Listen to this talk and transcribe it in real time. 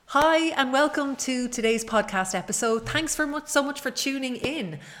Hi, and welcome to today's podcast episode. Thanks so much for tuning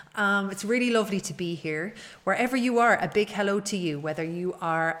in. It's really lovely to be here. Wherever you are, a big hello to you. Whether you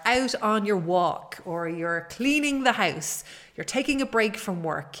are out on your walk or you're cleaning the house, you're taking a break from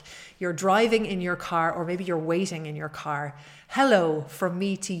work, you're driving in your car, or maybe you're waiting in your car. Hello from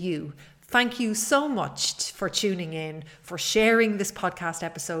me to you. Thank you so much for tuning in, for sharing this podcast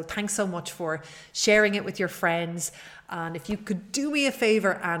episode. Thanks so much for sharing it with your friends. And if you could do me a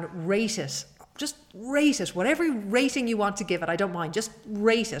favor and rate it, just rate it, whatever rating you want to give it, I don't mind. Just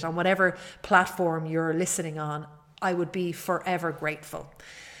rate it on whatever platform you're listening on. I would be forever grateful.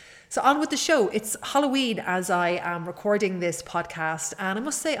 So on with the show. It's Halloween as I am recording this podcast, and I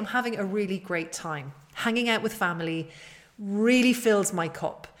must say I'm having a really great time. Hanging out with family really fills my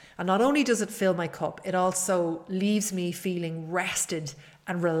cup. And not only does it fill my cup, it also leaves me feeling rested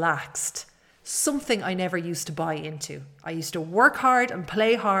and relaxed. Something I never used to buy into. I used to work hard and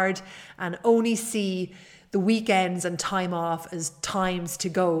play hard and only see the weekends and time off as times to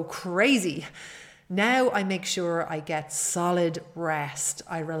go crazy. Now I make sure I get solid rest,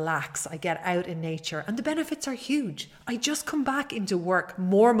 I relax, I get out in nature, and the benefits are huge. I just come back into work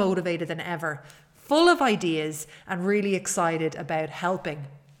more motivated than ever, full of ideas and really excited about helping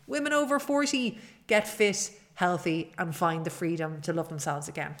women over 40 get fit, healthy, and find the freedom to love themselves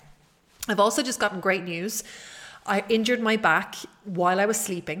again. I've also just gotten great news. I injured my back while I was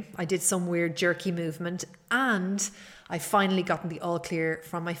sleeping. I did some weird jerky movement, and I finally gotten the all clear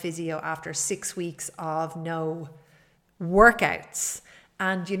from my physio after 6 weeks of no workouts.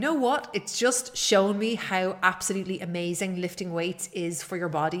 And you know what? It's just shown me how absolutely amazing lifting weights is for your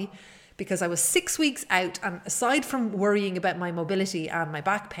body, because I was 6 weeks out, and aside from worrying about my mobility and my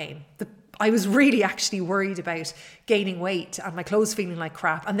back pain, I was really actually worried about gaining weight and my clothes feeling like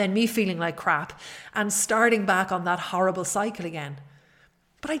crap, and then me feeling like crap and starting back on that horrible cycle again.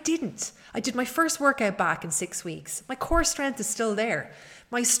 But I didn't. I did my first workout back in 6 weeks. My core strength is still there.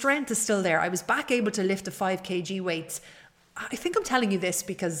 My strength is still there. I was back able to lift the 5 kg weights. I think I'm telling you this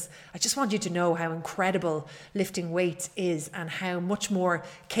because I just want you to know how incredible lifting weights is and how much more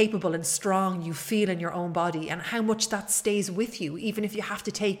capable and strong you feel in your own body, and how much that stays with you even if you have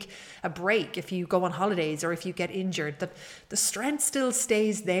to take a break, if you go on holidays or if you get injured, that the strength still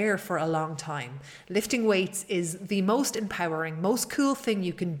stays there for a long time. Lifting weights is the most empowering, most cool thing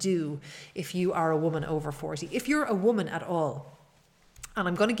you can do if you are a woman over 40, if you're a woman at all. And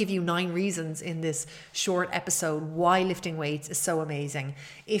I'm going to give you 9 reasons in this short episode why lifting weights is so amazing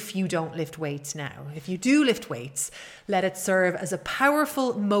if you don't lift weights now. If you do lift weights, let it serve as a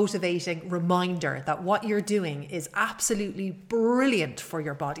powerful, motivating reminder that what you're doing is absolutely brilliant for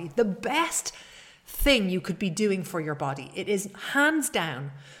your body. The best thing you could be doing for your body. It is hands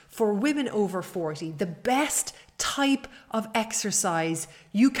down, for women over 40, the best type of exercise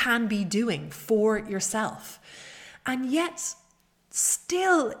you can be doing for yourself. And yet,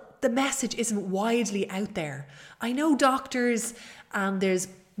 still, the message isn't widely out there. I know doctors, and there's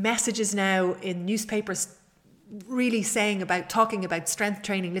messages now in newspapers really talking about strength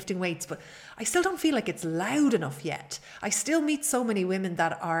training, lifting weights, but I still don't feel like it's loud enough yet. I still meet so many women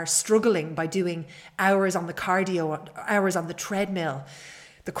that are struggling by doing hours on the cardio, hours on the treadmill,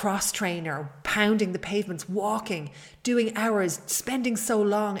 the cross trainer, pounding the pavements, walking, doing hours, spending so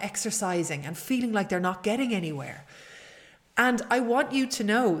long exercising and feeling like they're not getting anywhere. And I want you to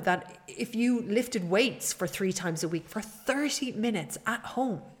know that if you lifted weights for 3 times a week for 30 minutes at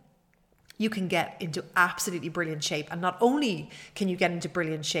home, you can get into absolutely brilliant shape. And not only can you get into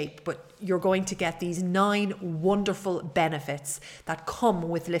brilliant shape, but you're going to get these 9 wonderful benefits that come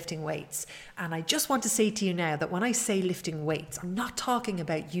with lifting weights. And I just want to say to you now that when I say lifting weights, I'm not talking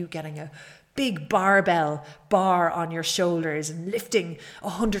about you getting a big barbell bar on your shoulders and lifting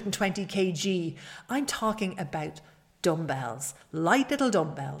 120 kg. I'm talking about dumbbells, light little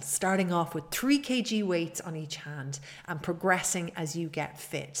dumbbells, starting off with 3 kg weights on each hand and progressing as you get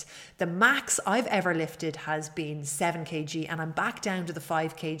fit. The max I've ever lifted has been 7 kg, and I'm back down to the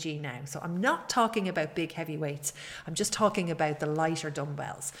 5 kg now. So I'm not talking about big heavy weights. I'm just talking about the lighter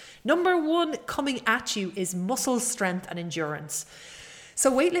dumbbells. Number 1 coming at you is muscle strength and endurance.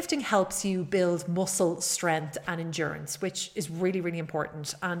 So weightlifting helps you build muscle strength and endurance, which is really, really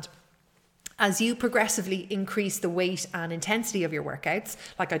important. And as you progressively increase the weight and intensity of your workouts,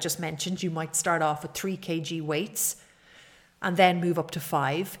 like I just mentioned, you might start off with 3 kg weights and then move up to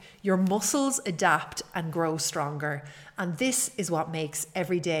 5. Your muscles adapt and grow stronger. And this is what makes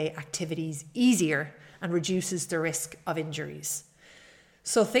everyday activities easier and reduces the risk of injuries.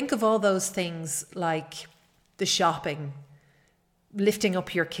 So think of all those things like the shopping, lifting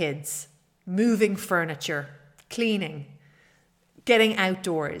up your kids, moving furniture, cleaning, getting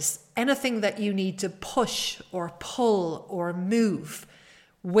outdoors, anything that you need to push or pull or move,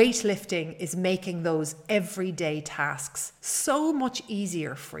 weightlifting is making those everyday tasks so much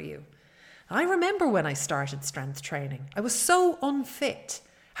easier for you. I remember when I started strength training, I was so unfit.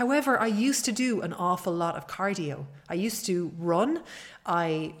 However, I used to do an awful lot of cardio. I used to run,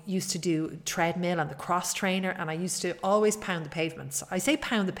 I used to do treadmill and the cross trainer, and I used to always pound the pavements. I say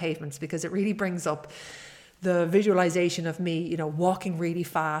pound the pavements because it really brings up the visualization of me, walking really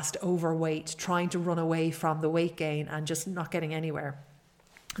fast, overweight, trying to run away from the weight gain and just not getting anywhere.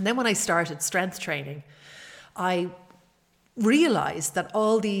 And then when I started strength training, I realized that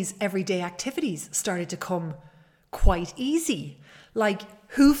all these everyday activities started to come quite easy, like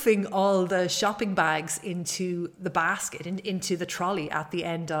hoofing all the shopping bags into the basket, into the trolley at the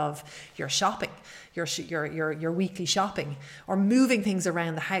end of your shopping, your weekly shopping, or moving things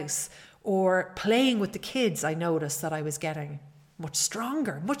around the house, or playing with the kids. I noticed that I was getting much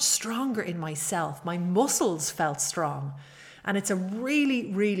stronger in myself. My muscles felt strong. And it's a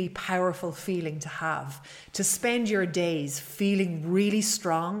really, really powerful feeling to have, to spend your days feeling really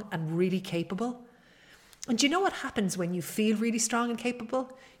strong and really capable. And do you know what happens when you feel really strong and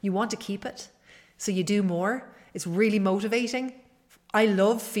capable? You want to keep it. So you do more. It's really motivating. I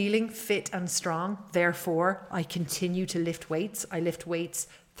love feeling fit and strong. Therefore, I continue to lift weights. I lift weights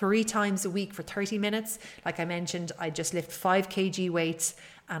 3 times a week for 30 minutes. Like I mentioned, I just lift 5 kg weights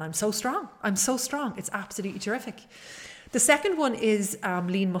and I'm so strong. It's absolutely terrific. The second one is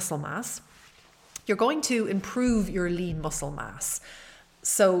lean muscle mass. You're going to improve your lean muscle mass.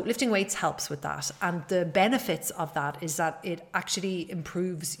 So lifting weights helps with that. And the benefits of that is that it actually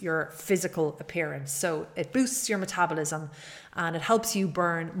improves your physical appearance. So it boosts your metabolism and it helps you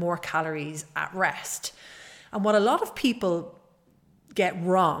burn more calories at rest. And what a lot of people get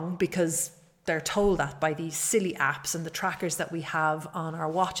wrong, because they're told that by these silly apps and the trackers that we have on our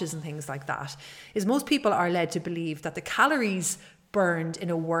watches and things like that, is most people are led to believe that the calories burned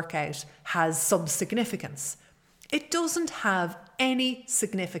in a workout has some significance. It doesn't have any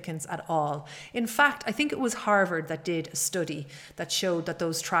significance at all. In fact, I think it was Harvard that did a study that showed that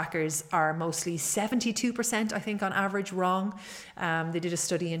those trackers are mostly 72%, I think, on average wrong. They did a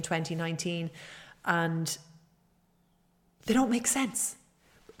study in 2019 and they don't make sense.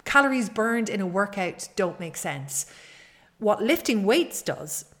 Calories burned in a workout don't make sense. What lifting weights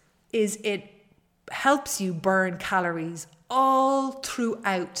does is it helps you burn calories all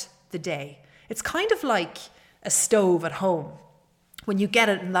throughout the day. It's kind of like a stove at home when you get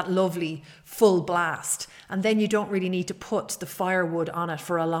it in that lovely full blast, and then you don't really need to put the firewood on it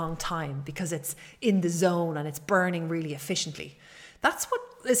for a long time because it's in the zone and it's burning really efficiently. That's what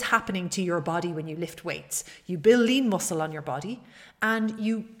is happening to your body when you lift weights. You build lean muscle on your body and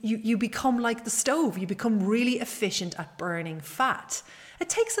you become like the stove. You become really efficient at burning fat. It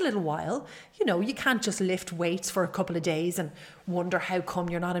takes a little while. You can't just lift weights for a couple of days and wonder how come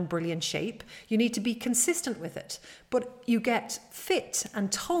you're not in brilliant shape. You need to be consistent with it. But you get fit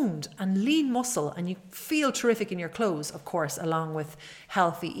and toned and lean muscle and you feel terrific in your clothes, of course, along with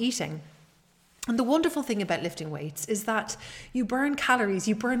healthy eating. And the wonderful thing about lifting weights is that you burn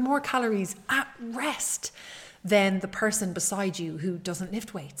more calories at rest than the person beside you who doesn't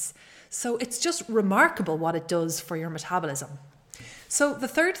lift weights. So it's just remarkable what it does for your metabolism. So the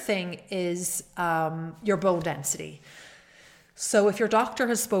third thing is your bone density. So if your doctor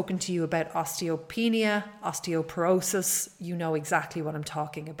has spoken to you about osteopenia, osteoporosis, you know exactly what I'm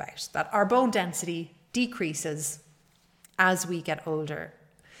talking about, that our bone density decreases as we get older.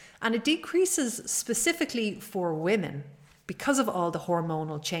 And it decreases specifically for women because of all the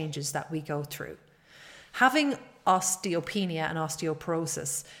hormonal changes that we go through. Having osteopenia and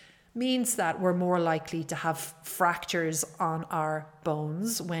osteoporosis means that we're more likely to have fractures on our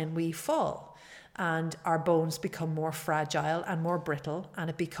bones when we fall. And our bones become more fragile and more brittle,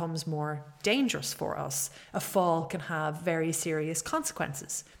 and it becomes more dangerous for us. A fall can have very serious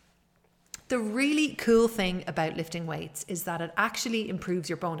consequences. The really cool thing about lifting weights is that it actually improves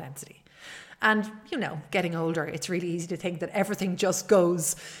your bone density. And, getting older, it's really easy to think that everything just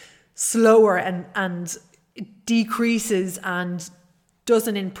goes slower and decreases and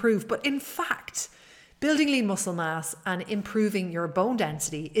doesn't improve. But in fact, building lean muscle mass and improving your bone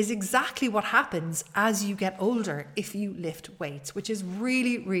density is exactly what happens as you get older if you lift weights, which is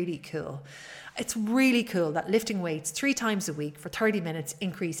really, really cool. It's really cool that lifting weights 3 times a week for 30 minutes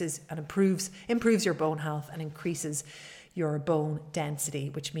increases and improves your bone health and increases your bone density,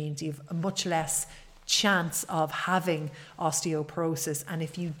 which means you've a much less chance of having osteoporosis. And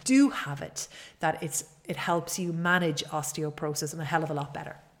if you do have it, that it helps you manage osteoporosis a hell of a lot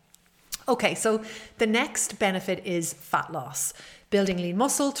better. Okay, so the next benefit is fat loss. Building lean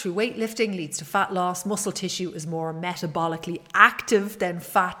muscle through weightlifting leads to fat loss. Muscle tissue is more metabolically active than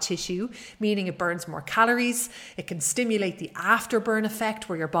fat tissue, meaning it burns more calories. It can stimulate the afterburn effect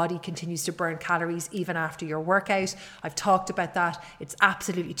where your body continues to burn calories even after your workout. I've talked about that. It's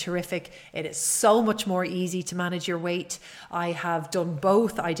absolutely terrific. It is so much more easy to manage your weight. I have done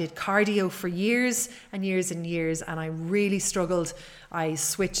both. I did cardio for years and years and years, and I really struggled. I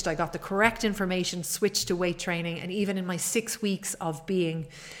got the correct information, switched to weight training, and even in my 6 weeks of being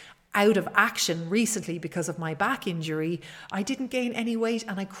out of action recently because of my back injury, I didn't gain any weight,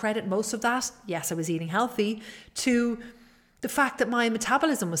 and I credit most of that, yes, I was eating healthy, to the fact that my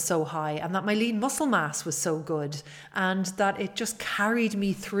metabolism was so high and that my lean muscle mass was so good and that it just carried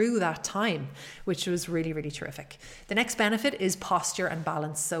me through that time, which was really, really terrific. The next benefit is posture and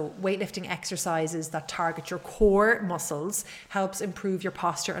balance. So weightlifting exercises that target your core muscles helps improve your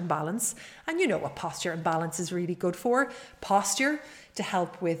posture and balance. And you know what posture and balance is really good for. Posture to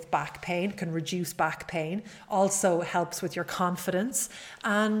help with back pain, can reduce back pain, also helps with your confidence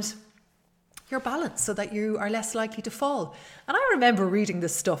and your balance so that you are less likely to fall. And I remember reading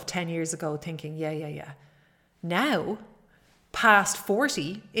this stuff 10 years ago thinking, yeah. Now, past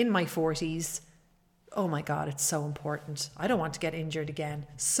 40, in my 40s, oh my God, it's so important. I don't want to get injured again.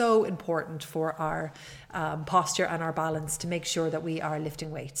 So important for our posture and our balance to make sure that we are lifting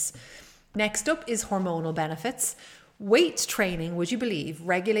weights. Next up is hormonal benefits. Weight training, would you believe,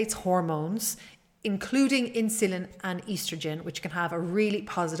 regulates hormones, including insulin and estrogen, which can have a really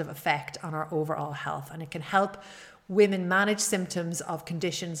positive effect on our overall health. And it can help women manage symptoms of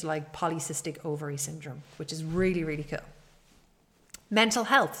conditions like polycystic ovary syndrome, which is really, really cool. Mental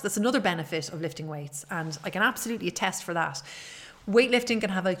health, that's another benefit of lifting weights, and I can absolutely attest for that. Weightlifting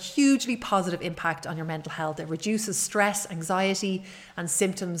can have a hugely positive impact on your mental health. It reduces stress, anxiety, and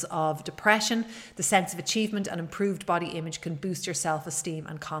symptoms of depression. The sense of achievement and improved body image can boost your self-esteem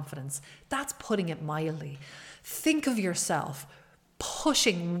and confidence. That's putting it mildly. Think of yourself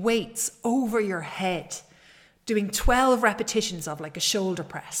pushing weights over your head, doing 12 repetitions of like a shoulder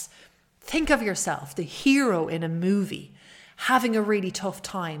press. Think of yourself, the hero in a movie, having a really tough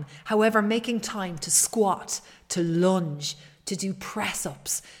time, however, making time to squat, to lunge, to do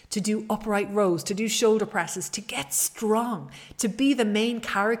press-ups, to do upright rows, to do shoulder presses, to get strong, to be the main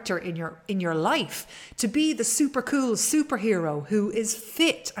character in your life, to be the super cool superhero who is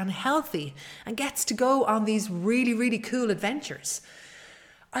fit and healthy and gets to go on these really, really cool adventures.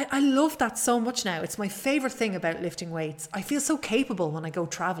 I love that so much now. It's my favorite thing about lifting weights. I feel so capable when I go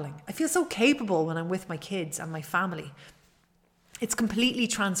traveling. I feel so capable when I'm with my kids and my family. It's completely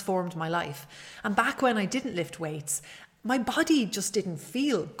transformed my life. And back when I didn't lift weights, my body just didn't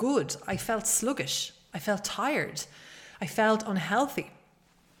feel good. I felt sluggish. I felt tired. I felt unhealthy.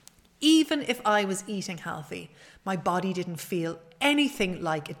 Even if I was eating healthy, my body didn't feel anything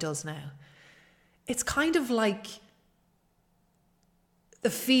like it does now. It's kind of like the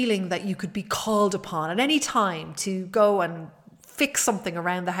feeling that you could be called upon at any time to go and fix something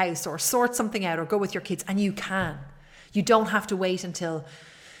around the house or sort something out or go with your kids, and you can. You don't have to wait until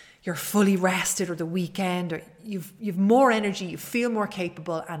you're fully rested or the weekend, or you've more energy, you feel more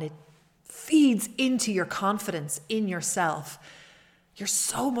capable, and it feeds into your confidence in yourself. You're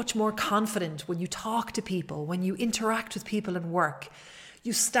so much more confident when you talk to people, when you interact with people in work.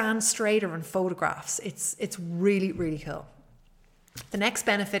 You stand straighter in photographs. It's really, really cool. The next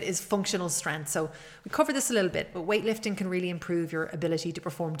benefit is functional strength. So we covered this a little bit, but weightlifting can really improve your ability to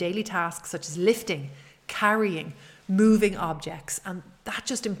perform daily tasks such as lifting, carrying, moving objects, and that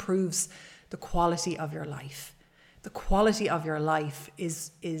just improves the quality of your life. The quality of your life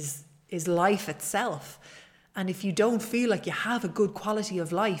is life itself. And if you don't feel like you have a good quality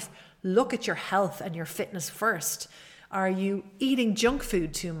of life, look at your health and your fitness first. Are you eating junk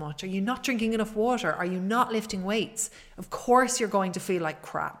food too much? Are you not drinking enough water? Are you not lifting weights? Of course you're going to feel like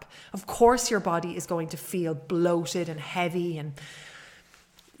crap. Of course your body is going to feel bloated and heavy and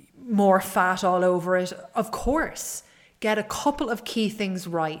more fat all over it. Of course. Get a couple of key things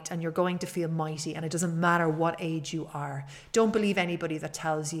right and you're going to feel mighty, and it doesn't matter what age you are. Don't believe anybody that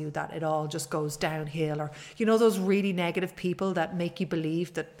tells you that it all just goes downhill, or you know those really negative people that make you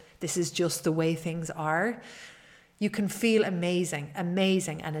believe that this is just the way things are. You can feel amazing,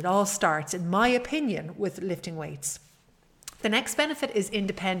 and it all starts, in my opinion, with lifting weights. The next benefit is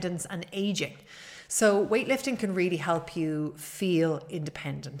independence and aging. So weightlifting can really help you feel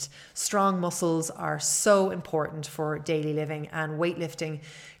independent. Strong muscles are so important for daily living, and weightlifting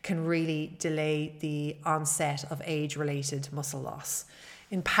can really delay the onset of age-related muscle loss.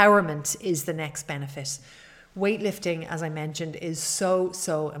 Empowerment is the next benefit. Weightlifting, as I mentioned, is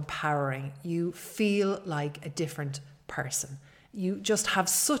so empowering. You feel like a different person. You just have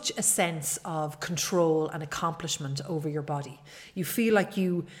such a sense of control and accomplishment over your body. You feel like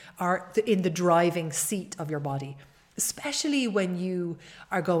you are in the driving seat of your body, especially when you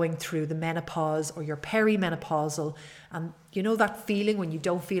are going through the menopause or you're perimenopausal. And you know that feeling when you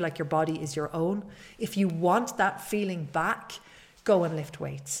don't feel like your body is your own? If you want that feeling back, go and lift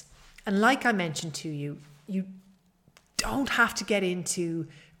weights. And like I mentioned to you, you don't have to get into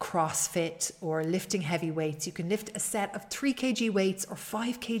CrossFit or lifting heavy weights. You can lift a set of 3 kg weights or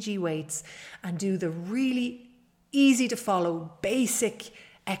 5 kg weights and do the really easy to follow basic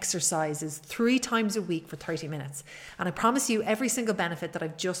exercises 3 times a week for 30 minutes. And I promise you, every single benefit that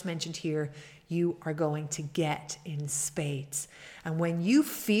I've just mentioned here, you are going to get in spades. And when you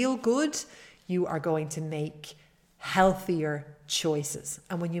feel good, you are going to make healthier choices.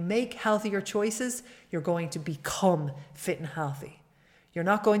 And when you make healthier choices, you're going to become fit and healthy. You're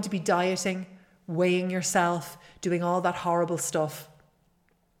not going to be dieting, weighing yourself, doing all that horrible stuff.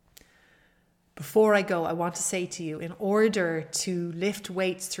 Before I go, I want to say to you, in order to lift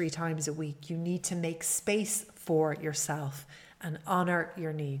weights 3 times a week, you need to make space for yourself and honor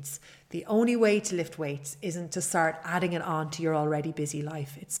your needs. The only way to lift weights isn't to start adding it on to your already busy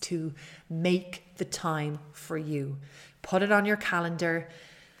life. It's to make the time for you. Put it on your calendar,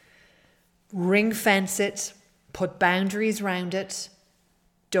 ring fence it, put boundaries around it.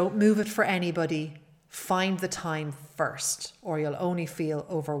 Don't move it for anybody. Find the time first, or you'll only feel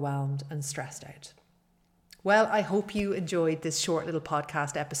overwhelmed and stressed out. Well, I hope you enjoyed this short little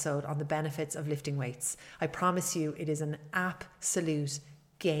podcast episode on the benefits of lifting weights. I promise you it is an absolute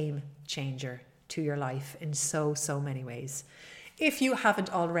game changer to your life in so many ways. If you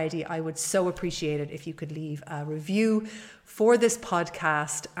haven't already, I would so appreciate it if you could leave a review for this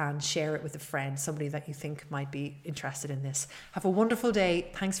podcast and share it with a friend, somebody that you think might be interested in this. Have a wonderful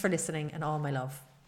day. Thanks for listening, and all my love.